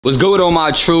What's good with all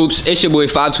my troops? It's your boy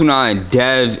 529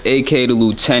 Dev, aka the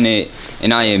Lieutenant,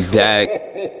 and I am back.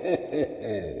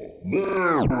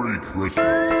 Merry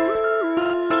Christmas.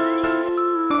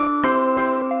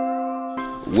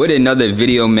 With another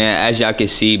video, man. As y'all can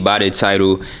see by the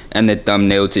title and the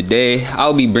thumbnail, today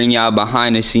I'll be bringing y'all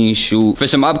behind the scenes shoot for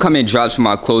some upcoming drops for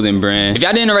my clothing brand. If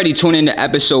y'all didn't already tune in to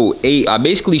episode 8, I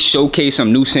basically showcase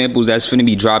some new samples that's finna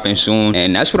be dropping soon,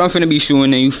 and that's what I'm finna be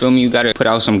shooting. And you feel me? You gotta put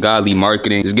out some godly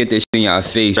marketing. Just get this shit in y'all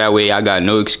face. That way I got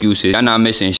no excuses. Y'all not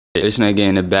missing shit. This nigga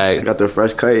in the back. I got the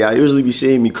fresh cut. Y'all usually be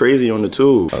seeing me crazy on the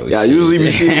tube. Oh, y'all usually be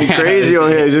seeing me crazy on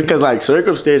here just cause like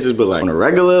circumstances, but like on a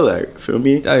regular, like, feel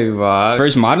me? Hey,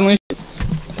 first modeling shit?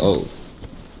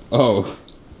 Oh.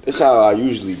 That's how I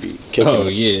usually be. Oh,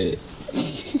 yeah.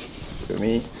 Feel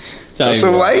me? That's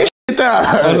some white shit though.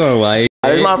 That's some white.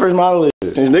 That's my first modeling.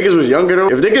 Since niggas was younger though,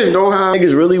 if niggas know how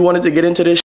niggas really wanted to get into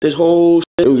this whole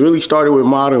shit, it was really started with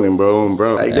modeling, bro.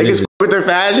 Like niggas with their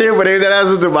fashion, but they said that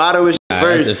was the modeling shit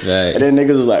first. That's a fact. And then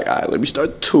niggas was like, alright, let me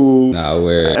start too. Nah,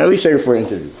 word. At least say it for an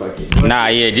interview. Fuck it. Nah,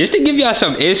 yeah, just to give y'all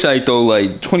some insight though,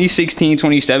 like 2016,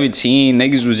 2017,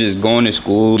 niggas was just going to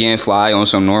school, getting fly on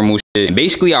some normal shit. And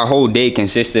basically our whole day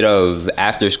consisted of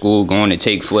after school going to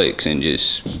take flicks and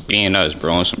just being us,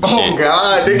 bro, on some shit. Oh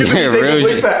God, niggas be taking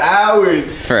flicks for hours.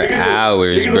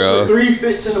 Hours, bro. 3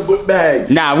 fits in a book bag.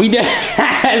 Nah, we did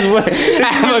have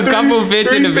a couple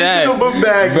fits in the bag. In a book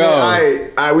bag, bro.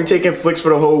 Alright, we taking flicks for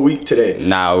the whole week today.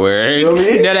 Nah, word. You know what I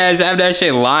mean? That ass have that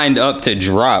shit lined up to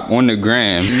drop on the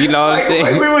gram. You know what I'm saying?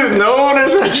 Like we was known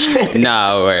as that shit.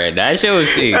 Nah, word. That shit was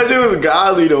sick. That shit was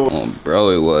godly though. Oh, bro,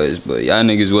 it was. But y'all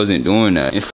niggas wasn't doing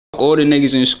that. And all the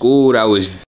niggas in school that was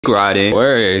riding.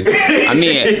 Word. I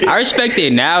mean, I respect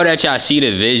it now that y'all see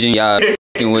the vision. Y'all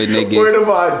with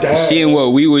niggas. Seeing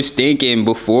what we was thinking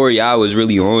before y'all was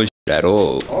really on shit at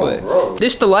all. But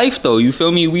this the life though, you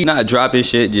feel me? We not dropping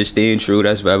shit, just staying true.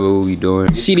 That's what we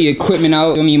doing. See the equipment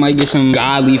out. Feel me? You might get some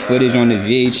godly footage on the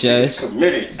VHS.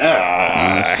 Committed.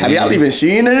 Have y'all even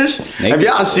seen this? Have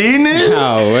y'all seen this?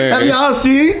 No, word. Have y'all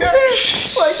seen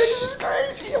this? Like this is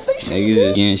crazy. Niggas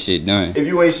just getting shit done. If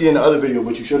you ain't seen the other video,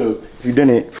 but you should have. If you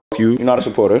didn't, fuck you. You're not a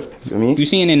supporter. You feel me? You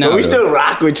seeing it now? But we still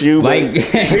rock with you. Like,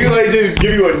 nigga, like just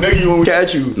give you a nuggie when we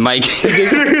catch you. Mike,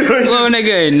 little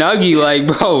nigga a nuggie, like,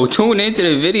 bro, tune into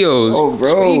the videos. Oh,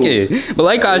 bro. Speaking. But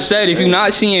like I said, if you're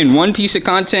not seeing one piece of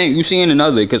content, you seeing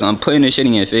another, because I'm putting this shit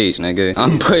in your face, nigga.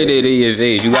 I'm putting it in your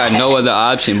face. You got no other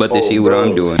option but to see what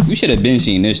I'm doing. You should have been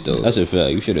seeing this, though. That's a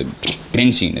fact. You should have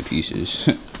been seeing the pieces.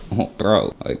 Oh,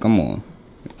 bro. Like, come on.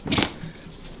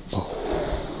 Oh.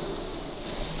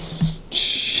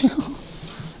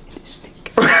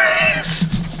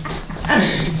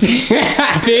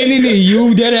 Standing to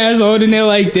you, dead ass holding it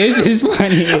like this is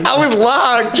funny. I was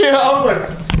locked, yeah. I was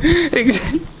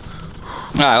like.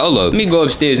 Alright, hold up. Let me go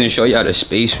upstairs and show y'all the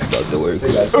space we about to work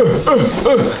with.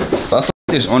 I f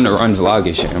this on the run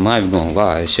vlogging shit. I'm not even gonna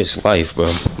lie, it's just life,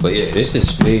 bro. But yeah, this is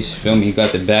space. Feel me? You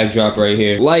got the backdrop right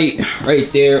here. Light right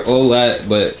there, all that.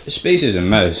 But the space is a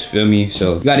mess, feel me?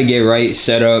 So you gotta get right,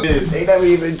 set up. They never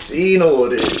even seen all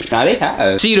this. Nah, they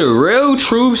have. See, the real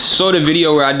troops saw the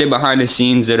video where I did behind the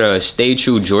scenes at Stay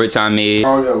True jorts I made.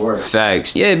 Oh, yeah, work.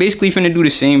 Facts. Yeah, basically finna do the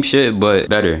same shit, but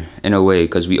better in a way,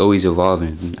 because we always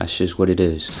evolving. That's just what it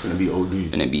is. It's gonna be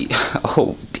OD. Gonna be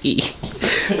OD.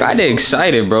 Kinda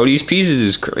excited, bro. These pieces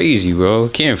is crazy, bro.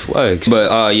 Can't flex.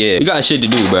 But yeah, we got shit to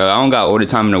do, bro. I don't got all the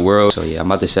time in the world. So yeah, I'm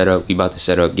about to set up. We about to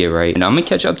set up, get right. And I'm gonna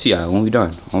catch up to y'all when we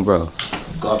done. Oh, bro.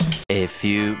 A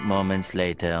few moments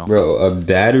later. Bro, a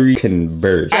battery can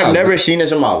burst. I've never seen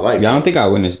this in my life. Y'all don't think I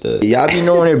witnessed this? Y'all be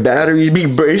knowing that batteries be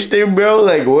bursting, bro?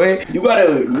 Like, what? You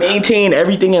gotta maintain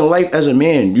everything in life as a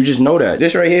man. You just know that.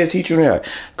 This right here teach you that.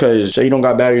 Cause say you don't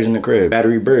got batteries in the crib.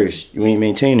 Battery burst. You ain't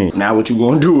maintaining. Now what you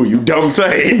gonna do? You dumb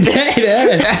tight.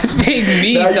 That's big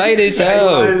me tight as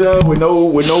hell. With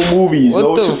no movies.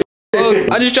 What the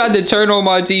fuck? I just tried to turn on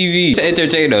my TV to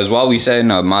entertain us while we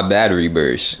setting up. My battery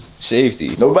burst.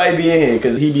 Safety. Nobody be in here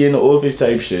because he be in the office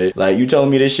type shit. Like, you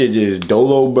telling me this shit just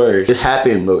dolo burst. Just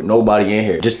happened, but nobody in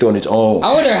here. Just doing its own.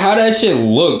 I wonder how that shit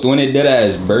looked when it dead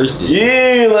ass bursted.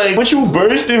 Yeah, like, what you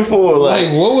bursting for?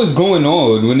 Like, what was going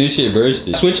on when this shit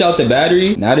bursted? Switch out the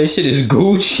battery. Now this shit is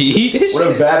Gucci.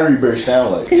 What a battery burst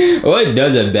sound like? What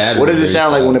does a battery What does it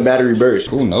sound like when a battery bursts?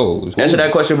 Who knows? Answer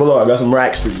that question below. I got some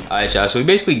racks for you. Alright, y'all. So we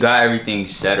basically got everything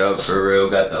set up for real.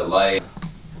 Got the light.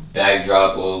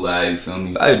 Backdrop, all that, you feel me?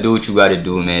 You gotta do what you gotta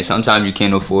do, man. Sometimes you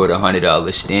can't afford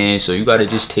 $100 stand, so you gotta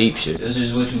just tape shit. This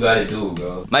is what you gotta do,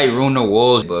 bro. Might ruin the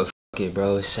walls, but Okay,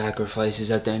 bro, it's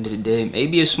sacrifices at the end of the day.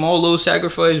 Maybe a small little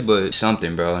sacrifice, but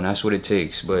something, bro, and that's what it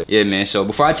takes. But yeah, man, so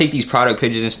before I take these product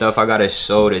pictures and stuff, I gotta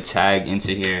sew the tag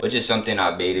into here, which is something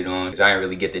I baited on because I didn't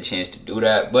really get the chance to do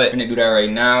that. But I'm gonna do that right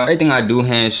now. Everything I do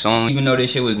hands sewn. Even though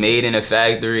this shit was made in a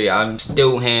factory, I'm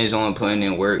still hands on putting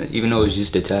in work. Even though it's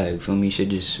just a tag, feel me? Shit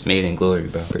just made in glory,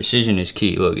 bro. Precision is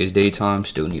key. Look, it's daytime,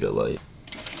 still need a light.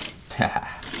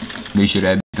 Make sure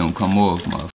that don't come off,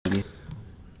 motherfucker.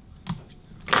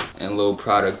 And little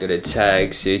product of the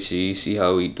tag, Sitchy. See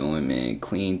how we doing, man.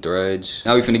 Clean threads.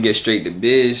 Now we finna get straight to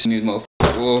biz. These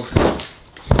motherfuckers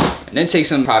off. And then take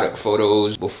some product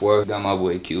photos before I got my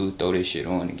boy Q. Throw this shit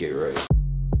on and get right.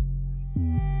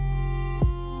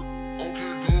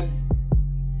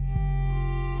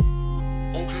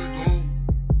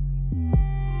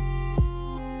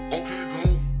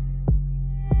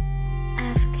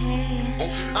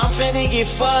 I'm finna get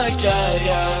fucked up,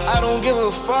 yeah. I don't give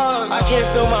a fuck. I can't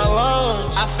feel my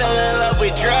lungs. I fell in love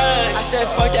with drugs. I said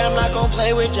fuck that, I'm not gonna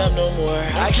play with them no more.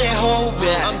 I can't hold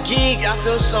back. I'm geeked, I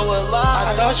feel so alive.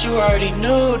 I thought you already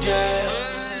knew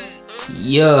that.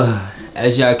 Yeah.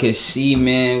 As y'all can see,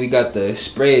 man, we got the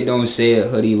spray it don't say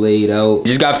it hoodie laid out.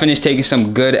 Just got finished taking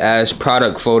some good ass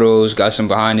product photos. Got some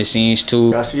behind the scenes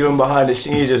too. I see them behind the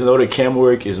scenes, just know the camera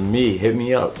work is me. Hit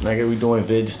me up. Nigga, we doing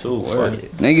vids too. Fuck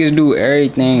it. Niggas do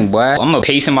everything, boy. I'm gonna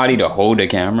pay somebody to hold the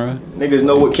camera. Niggas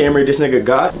know what camera this nigga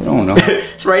got. I don't know.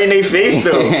 It's right in their face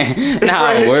though. Nah,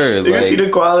 right. word. They can see the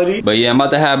quality. But yeah, I'm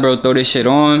about to have bro throw this shit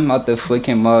on. I'm about to flick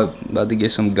him up. About to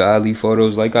get some godly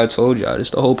photos like I told y'all.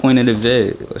 That's the whole point of the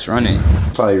vid. Let's run it.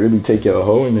 Probably really take your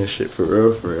hoe in this shit for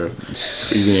real, for real.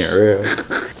 Even it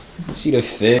real. See the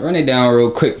fit. Run it down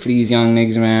real quick for these young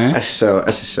niggas, man. That's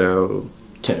so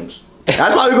Tim's.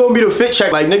 That's probably gonna be the fit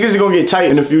check. Like niggas are gonna get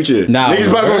tight in the future. Nah, niggas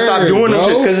probably gonna stop doing them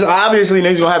shits because obviously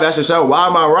niggas gonna have SSL. Why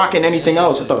am I rocking anything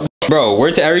else? What the f? Bro,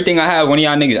 word to everything I have. One of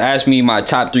y'all niggas asked me my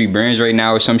top 3 brands right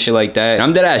now or some shit like that.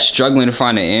 I'm dead ass struggling to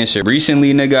find an answer.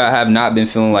 Recently, nigga, I have not been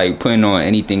feeling like putting on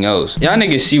anything else. Y'all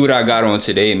niggas see what I got on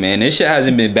today, man. This shit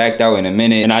hasn't been backed out in a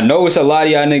minute. And I know it's a lot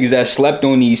of y'all niggas that slept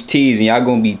on these tees and y'all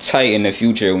gonna be tight in the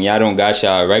future when y'all don't got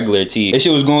y'all regular tee. This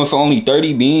shit was going for only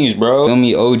 30 beans, bro. Feel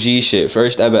me? OG shit.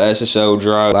 First ever SSL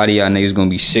drop. A lot of y'all niggas gonna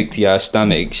be sick to y'all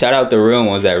stomach. Shout out the real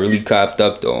ones that really copped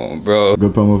up though, bro.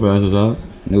 Good promo for SSL.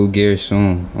 New gear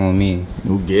soon on me.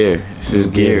 New gear. This is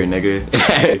gear, nigga.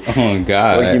 Oh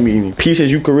god. What you mean? Pieces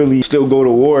you could really still go to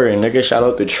war in, nigga. Shout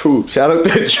out the troops. Shout out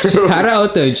the troops. Shout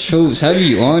out the troops.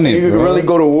 Heavy on it, nigga, bro. Could really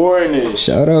go to war in this.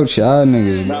 Shout out y'all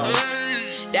niggas, bro.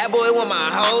 That boy want my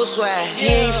whole swag. He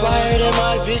ain't flyer than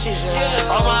my bitches.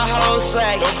 All my whole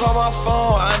swag. Don't call my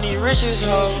phone, I need riches,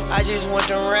 ho. I just want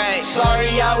them racks.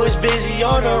 Sorry, I was busy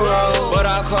on the road, but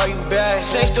I'll call you back.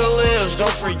 Sex still lives,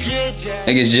 don't forget that.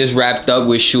 Niggas just wrapped up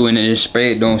with shooting in this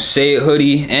spray it don't say it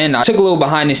hoodie. And I took a little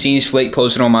behind the scenes flake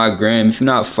posted on my gram. If you're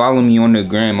not following me on the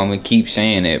gram, I'm gonna keep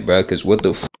saying it, bro. Cause what the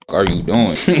f are you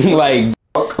doing? Like,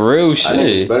 real shit. I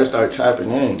think better start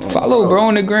tapping in. Follow bro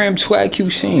on the gram, Twat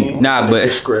QC. Nah,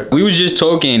 but we was just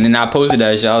talking and I posted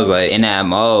that shit. I was like, in that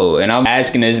mode. And I'm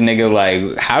asking this nigga,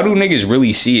 like, how do niggas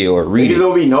really see it or read it? Niggas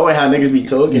don't be knowing how niggas be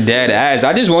talking. Dead ass.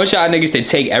 I just want y'all niggas to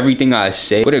take everything I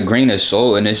say with a grain of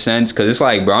salt in a sense. Cause it's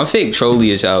like, bro, I'm fake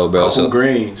trolly as hell, bro. Couple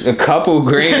grains. A couple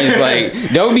grains.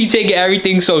 Like, don't be taking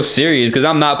everything so serious. Cause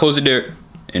I'm not posted there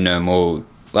in that mode.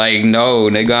 Like, no,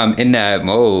 nigga, I'm in that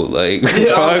mode. Like,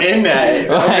 yeah, I'm in that.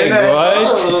 Like,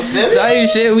 what? Type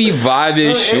shit, we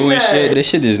vibing, shooting shit. This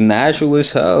shit is natural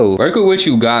as hell. Work with what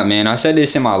you got, man. I said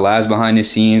this in my last behind the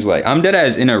scenes. Like, I'm dead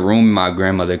ass in a room in my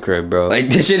grandmother crib, bro. Like,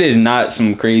 this shit is not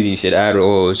some crazy shit at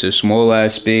all. It's a small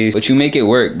ass space, but you make it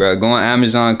work, bro. Go on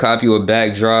Amazon, copy you a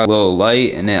backdrop, a little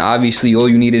light, and then obviously all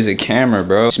you need is a camera,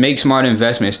 bro. Just make smart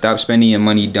investments. Stop spending your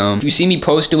money dumb. If you see me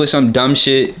posted with some dumb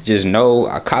shit, just know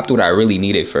I copped what I really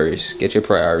needed first. Get your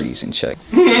priorities in check.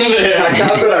 Yeah, I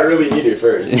got what I really needed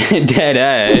first. Dead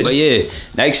ass. But yeah,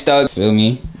 next up, feel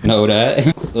me? Know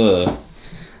that?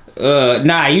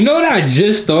 Nah, you know what I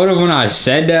just thought of when I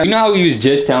said that? You know how we was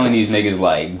just telling these niggas,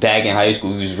 like, back in high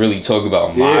school, we was really talking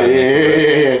about modeling.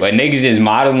 Yeah. But niggas is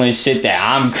modeling shit that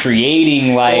I'm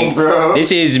creating, like, bro.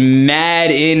 This is mad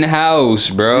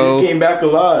in-house, bro. You came back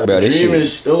alive. Bro, the dream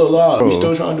is still alive. We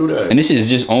still trying to do that. And this is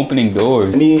just opening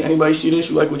doors. Anybody see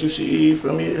this? You like what you see?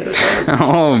 Feel me?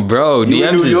 Oh, bro, you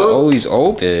DMs is always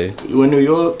open. You in New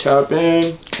York? Tap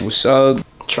in. What's up?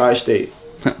 Tri-state.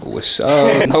 What's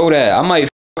up? Know that. I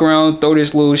might around, throw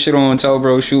this little shit on, tell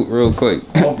bro, shoot real quick.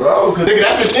 Oh, bro, cause nigga,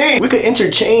 that's the thing. We could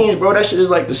interchange, bro. That shit is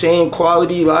like the same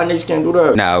quality. A lot of niggas can't do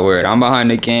that. Nah, word. I'm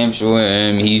behind the cam shooting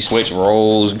him. He switched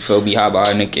roles. You feel me? Hop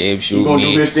behind the cam shooting. You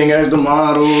gonna do this thing as the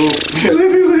model.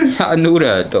 I knew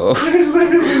that though.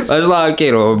 Let's lock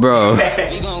it on, bro.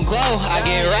 We gon' glow, I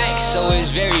get racks, so it's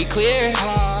very clear.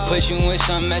 Put you in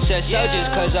some SSL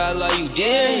just cause I love you,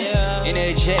 dear. In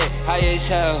a jet, high as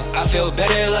hell, I feel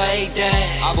better like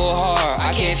that. I ball hard,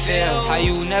 I can't fail. How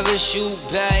you never shoot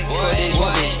back? Cause this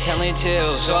one bitch telling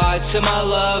tales. So I took my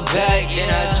love back, then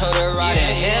I told her ride a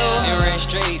hill and ran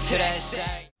straight to that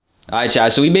sack. Alright,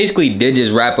 y'all, so we basically did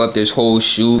just wrap up this whole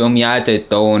shoot. Feel me? I had to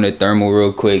throw on the thermal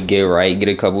real quick, get right, get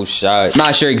a couple shots.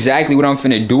 Not sure exactly what I'm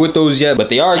finna do with those yet, but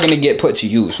they are gonna get put to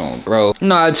use on, bro. You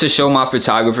know, I had to show my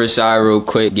photographer side real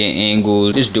quick, get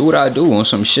angles, just do what I do on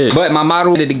some shit. But my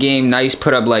model did the game nice,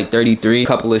 put up like 33,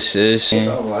 couple assists.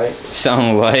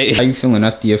 Something light. How you feeling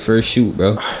after your first shoot,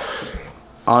 bro?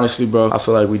 Honestly, bro, I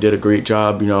feel like we did a great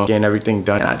job, you know, getting everything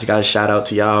done. And I just got to shout out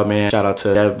to y'all, man. Shout out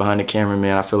to Dev behind the camera,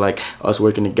 man. I feel like us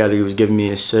working together, he was giving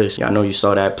me assists. Yeah, I know you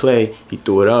saw that play. He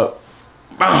threw it up.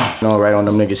 No, right on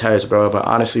them niggas' heads, bro. But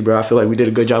honestly, bro, I feel like we did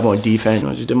a good job on defense.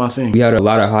 I just did my thing. We had a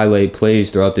lot of highlight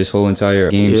plays throughout this whole entire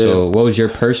game. Yeah. So what was your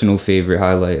personal favorite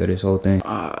highlight of this whole thing?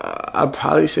 I'd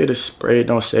probably say the spray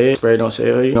don't say it. Spray don't say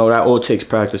it. You know, that all takes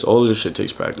practice. All of this shit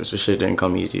takes practice. This shit didn't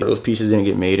come easy. Those pieces didn't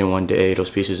get made in one day.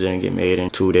 Those pieces didn't get made in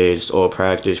 2 days. It's all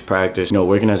practice. You know,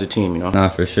 working as a team, you know? Nah,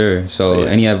 for sure. So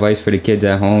any advice for the kids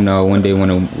at home now one day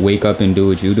want to wake up and do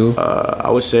what you do? I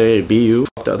would say be you.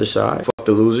 Fuck the other side. Fuck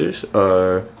the losers.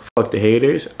 Fuck the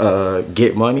haters,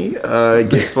 get money,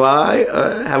 get fly,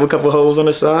 have a couple holes on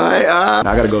the side. I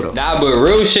gotta go though. Nah, but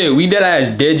real shit, we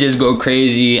deadass did just go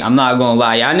crazy. I'm not gonna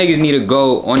lie. Y'all niggas need to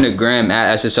go on the gram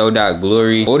at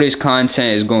sso.glory. All this content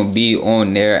is gonna be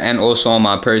on there and also on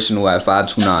my personal at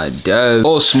 529dev.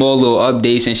 All small little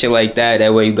updates and shit like that.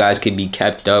 That way you guys can be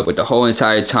kept up with the whole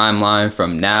entire timeline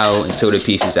from now until the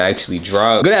pieces actually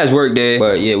drop. Good ass work day.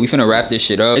 But yeah, we finna wrap this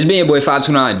shit up. It's been your boy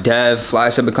 529dev. Fly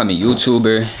to become a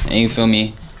YouTuber. And you feel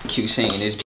me? Keep saying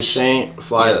this. Saint,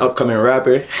 Fly, upcoming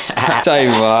rapper. Tell you,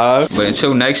 Bob. But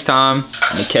until next time,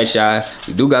 I'm gonna catch y'all.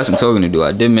 We do got some talking to do.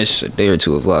 I did miss a day or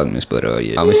two of Vlogmas, but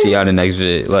yeah. I'm gonna see y'all in the next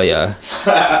vid. Love y'all.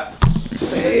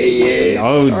 Say it.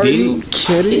 Oh, are you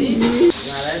kidding me?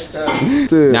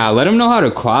 Nah, let them know how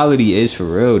the quality is for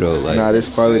real though. Like, nah, this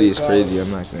quality is crazy. I'm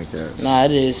not gonna cap. Nah,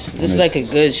 it is. This is like a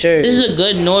good shirt. This is a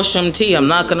good Nordstrom tee. I'm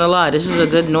not gonna lie. This is a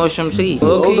good Nordstrom tee.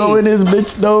 Logo in this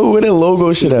bitch though. Where the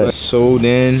logo shit at? Sold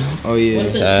in. Oh yeah.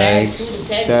 What's the tag? The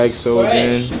tag sold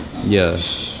in. Yeah.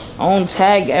 On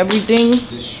tag everything.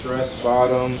 Distress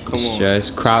bottom. Come on.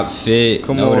 Distress crop fit.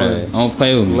 Come on. Don't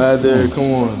play with me. Leather.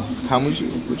 Come on. How much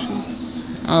you?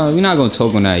 We're not gonna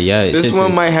talk on that yet. This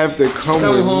one might have to come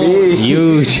with me.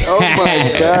 Huge. Oh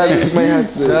my god, this might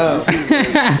have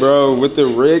to. Bro, with the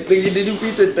Ricks. Did you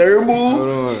beat the thermal? Hold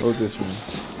on. Hold this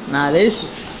one. Nah, this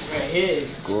right here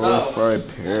is glorified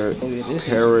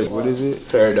parrot. What is it?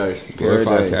 Paradise.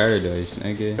 Glorified paradise,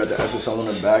 nigga. Got the SSL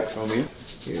on the back for me.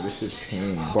 Yeah, this is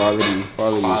pain. Quality is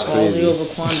crazy. Quality over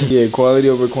quantity. Yeah, quality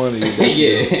over quantity.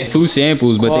 Yeah. 2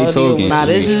 samples, but Quality they talking. Nah,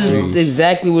 this is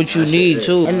exactly what you need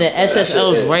too. And the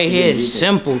SSL's right here is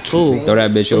simple too. Throw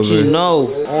that bitch over. You know.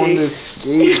 On the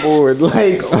skateboard,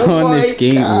 like on the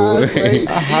skateboard. Like,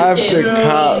 I have to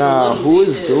cop. Nah, who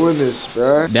is doing this,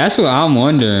 bro? That's what I'm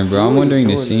wondering, bro. I'm wondering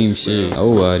the same shit.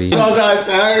 Nobody.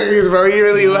 Bro, you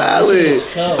really valid.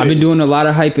 I've been doing a lot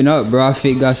of hyping up, bro. I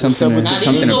think got something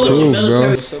to prove,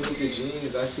 bro. What's up with the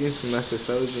jeans? I seen some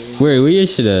SSL jeans. Where your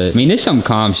shit at? I mean, there's some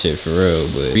calm shit for real,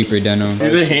 but Reaper denim.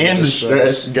 He's a hand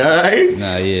stress guy.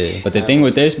 Nah, yeah. But the thing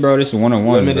with this, bro, this is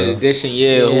one-on-one, limited edition,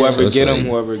 yeah. Whoever get them,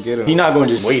 whoever get them. He not gonna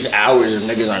just waste hours if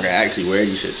niggas aren't gonna actually wear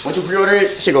these shits. Once you pre-order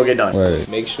it, shit gonna get done. Word.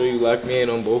 Make sure you lock me in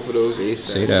on both of those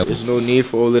ASAP. Say that. There's no need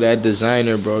for all of that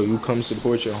designer, bro. You come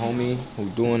support your homie who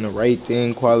doing the right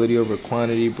thing, quality over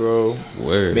quantity, bro.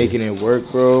 Word. Making it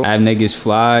work, bro. Have niggas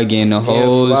fly, getting the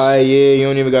holes. Fly, yeah. You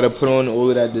don't even gotta put on all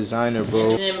of that designer,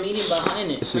 bro. Meaning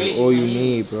behind it. This is all you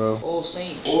need, bro. All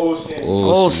Saint.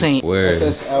 All Saint. Word.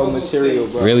 SSL material,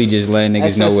 bro. Really just letting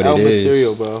niggas know what it is.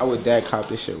 Material, bro. I would dad cop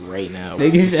this shit right now.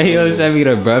 Niggas say, yo, send me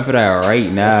the breath for that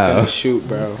right now. Shoot,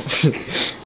 bro.